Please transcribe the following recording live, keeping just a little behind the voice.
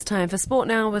time for Sport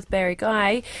Now with Barry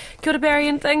Guy. Kia ora, Barry,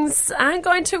 and things aren't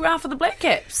going too well for the Black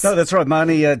Caps. No, that's right,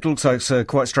 Marnie. It looks like it's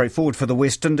quite straightforward for the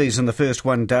West Indies in the first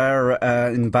one day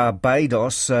in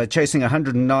Barbados. Chasing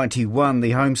 191,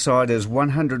 the home side is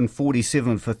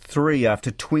 147 for 3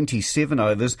 after 27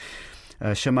 overs.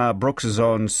 Shamar Brooks is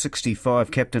on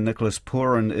 65, Captain Nicholas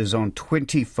Pooran is on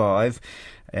 25,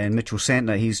 and Mitchell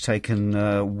Santner, he's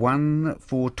taken 1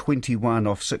 for 21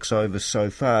 off 6 overs so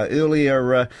far.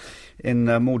 Earlier in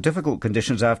more difficult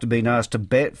conditions after being asked to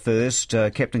bat first,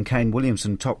 Captain Kane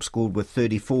Williamson top scored with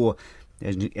 34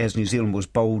 as New Zealand was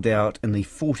bowled out in the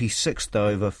 46th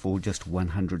over for just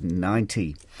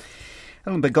 190.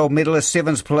 Olympic gold medalist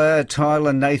sevens player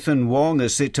Tyler Nathan Wong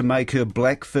is set to make her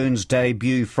Black Ferns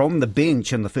debut from the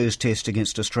bench in the first test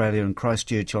against Australia in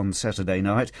Christchurch on Saturday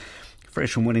night.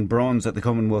 Fresh from winning bronze at the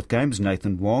Commonwealth Games,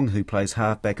 Nathan Wong, who plays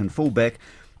halfback and fullback,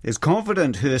 is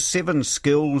confident her sevens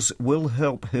skills will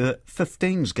help her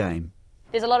 15s game.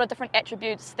 There's a lot of different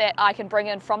attributes that I can bring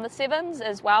in from the sevens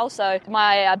as well. So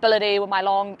my ability with my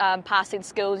long passing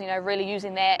skills, really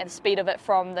using that and speed of it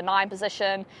from the 9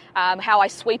 position. How I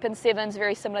sweep in sevens,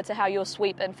 very similar to how you'll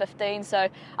sweep in 15. So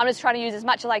I'm just trying to use as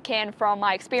much as I can from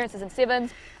my experiences in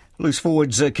sevens. Loose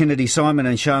forwards Kennedy Simon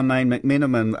and Charmaine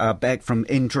McMenamin are back from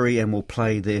injury and will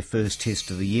play their first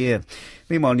test of the year.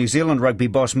 Meanwhile, New Zealand rugby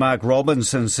boss Mark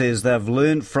Robinson says they've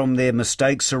learned from their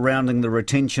mistakes surrounding the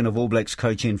retention of All Blacks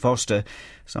coach Ian Foster.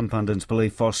 Some pundits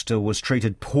believe Foster was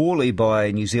treated poorly by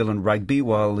New Zealand rugby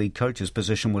while the coach's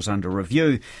position was under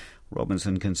review.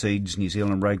 Robinson concedes New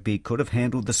Zealand rugby could have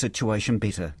handled the situation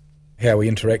better. How we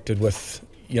interacted with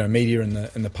media and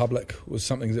the public was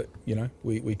something that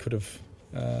we could have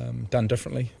done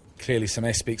differently. Clearly some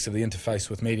aspects of the interface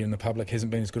with media and the public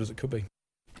hasn't been as good as it could be.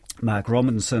 Mark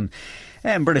Robinson.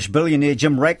 And British billionaire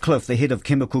Jim Ratcliffe, the head of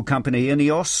chemical company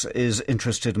INEOS, is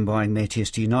interested in buying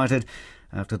Manchester United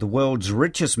after the world's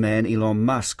richest man, Elon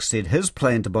Musk, said his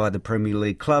plan to buy the Premier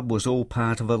League club was all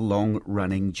part of a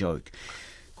long-running joke.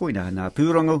 Koina ngā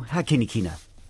pūrongo, ha kini kina.